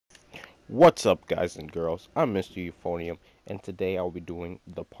What's up, guys and girls? I'm Mr. Euphonium, and today I'll be doing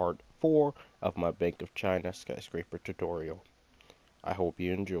the part 4 of my Bank of China Skyscraper tutorial. I hope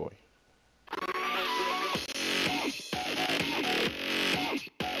you enjoy.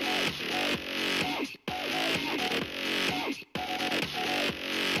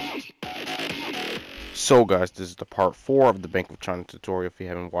 So guys, this is the part 4 of the Bank of China tutorial. If you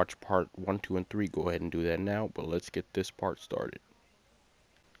haven't watched part 1, 2, and 3, go ahead and do that now, but let's get this part started.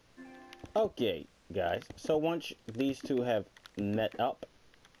 Okay, guys, so once these two have met up,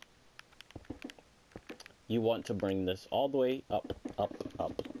 you want to bring this all the way up, up,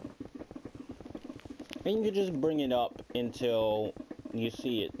 up. And you just bring it up until you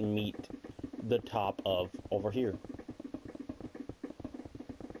see it meet the top of over here.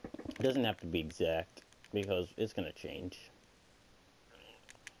 It doesn't have to be exact because it's going to change.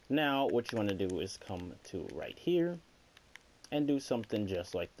 Now, what you want to do is come to right here and do something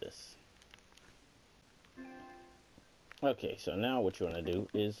just like this. Okay, so now what you want to do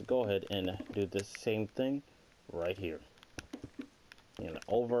is go ahead and do the same thing right here. You're going to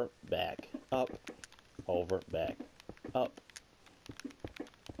over, back, up, over, back, up.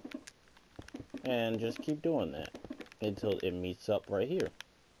 And just keep doing that until it meets up right here.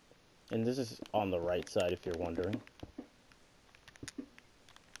 And this is on the right side if you're wondering.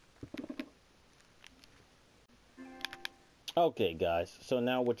 Okay, guys, so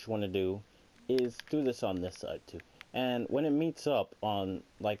now what you want to do is do this on this side too. And when it meets up on,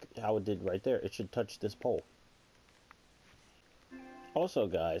 like how it did right there, it should touch this pole. Also,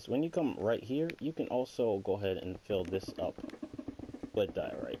 guys, when you come right here, you can also go ahead and fill this up with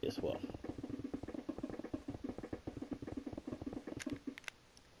diorite as well.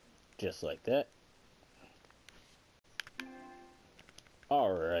 Just like that.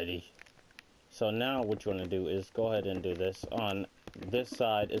 Alrighty. So now what you want to do is go ahead and do this on this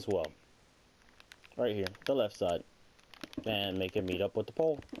side as well. Right here, the left side. And make it meet up with the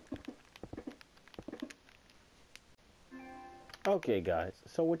pole. Okay, guys,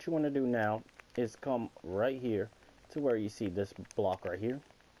 so what you want to do now is come right here to where you see this block right here.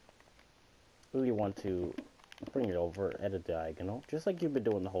 You want to bring it over at a diagonal, just like you've been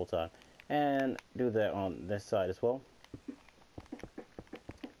doing the whole time. And do that on this side as well.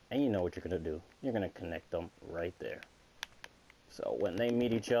 And you know what you're going to do. You're going to connect them right there. So when they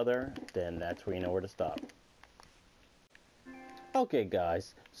meet each other, then that's where you know where to stop. Okay,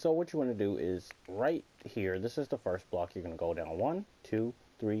 guys, so what you want to do is right here, this is the first block. You're going to go down 1, 2,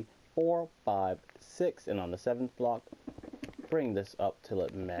 3, 4, 5, 6, and on the 7th block, bring this up till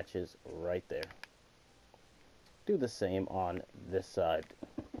it matches right there. Do the same on this side.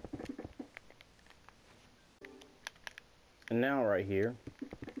 And now right here,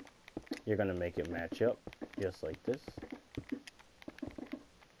 you're going to make it match up just like this.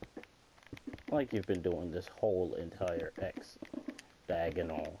 Like you've been doing this whole entire X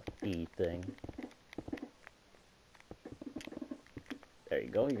diagonal E thing. There you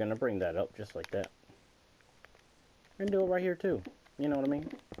go. You're going to bring that up just like that. And do it right here too. You know what I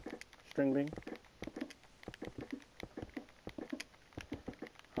mean? String bean.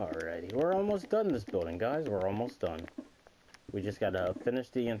 Alrighty. We're almost done this building, guys. We're almost done. We just got to finish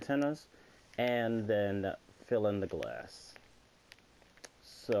the antennas and then fill in the glass.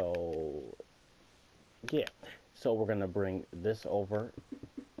 So, yeah. So we're going to bring this over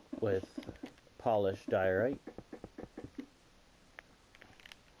with polished diorite.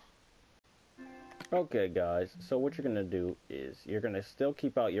 Okay, guys, so what you're going to do is you're going to still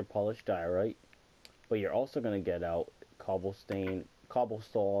keep out your polished diorite, but you're also going to get out cobblestone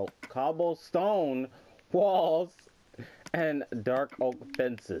walls and dark oak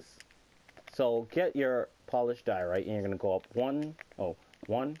fences. So get your polished diorite and you're going to go up 1,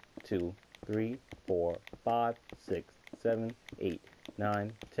 2, 3, 4, 5, 6, 7, 8,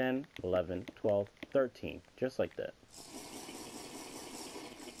 9, 10, 11, 12, 13. Just like that.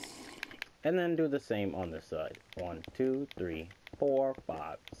 And then do the same on this side. 1, 2, 3, 4,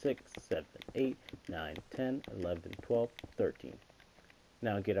 5, 6, 7, 8, 9, 10, 11, 12, 13.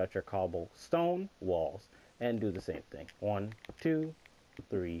 Now get out your cobblestone walls and do the same thing. 1, 2,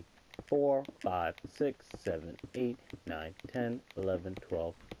 3, 4, 5, 6, 7, 8, 9, 10, 11,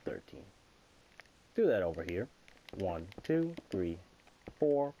 12, 13. Do that over here. 1, 2, 3,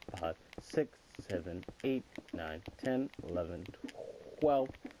 4, 5, 6, 7, 8, 9, 10, 11, 12,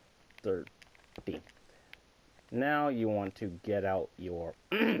 13. Now you want to get out your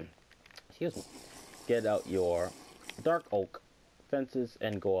excuse me. Get out your dark oak fences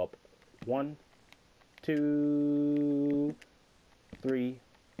and go up 1, 2, 3,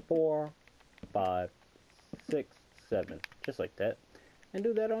 4, 5, 6, 7. Just like that. And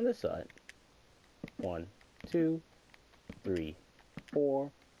do that on this side. 1, 2, 3,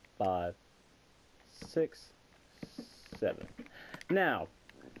 4, 5, 6, 7. Now,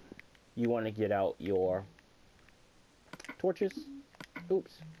 you want to get out your torches.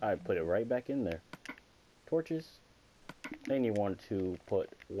 Oops, I put it right back in there. Torches. Then you want to put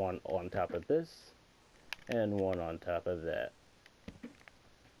one on top of this and one on top of that.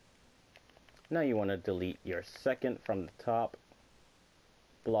 Now you want to delete your second from the top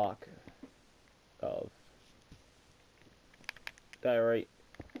block of diorite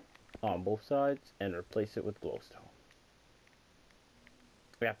on both sides and replace it with glowstone.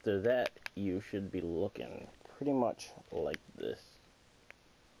 After that, you should be looking pretty much like this.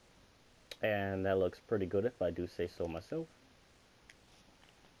 And that looks pretty good if I do say so myself.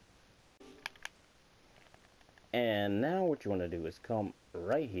 And now what you want to do is come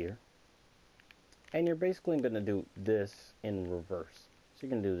right here. And you're basically going to do this in reverse. So you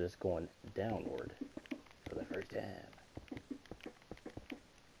can do this going downward for the first time.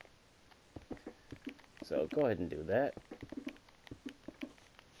 So go ahead and do that.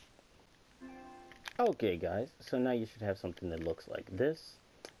 Okay guys, so now you should have something that looks like this.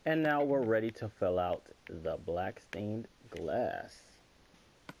 And now we're ready to fill out the black stained glass.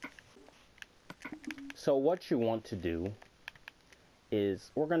 So what you want to do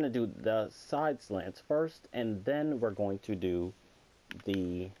is we're going to do the side slants first, and then we're going to do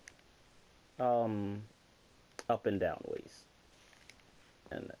the up and down ways.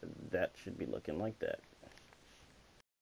 And that should be looking like that.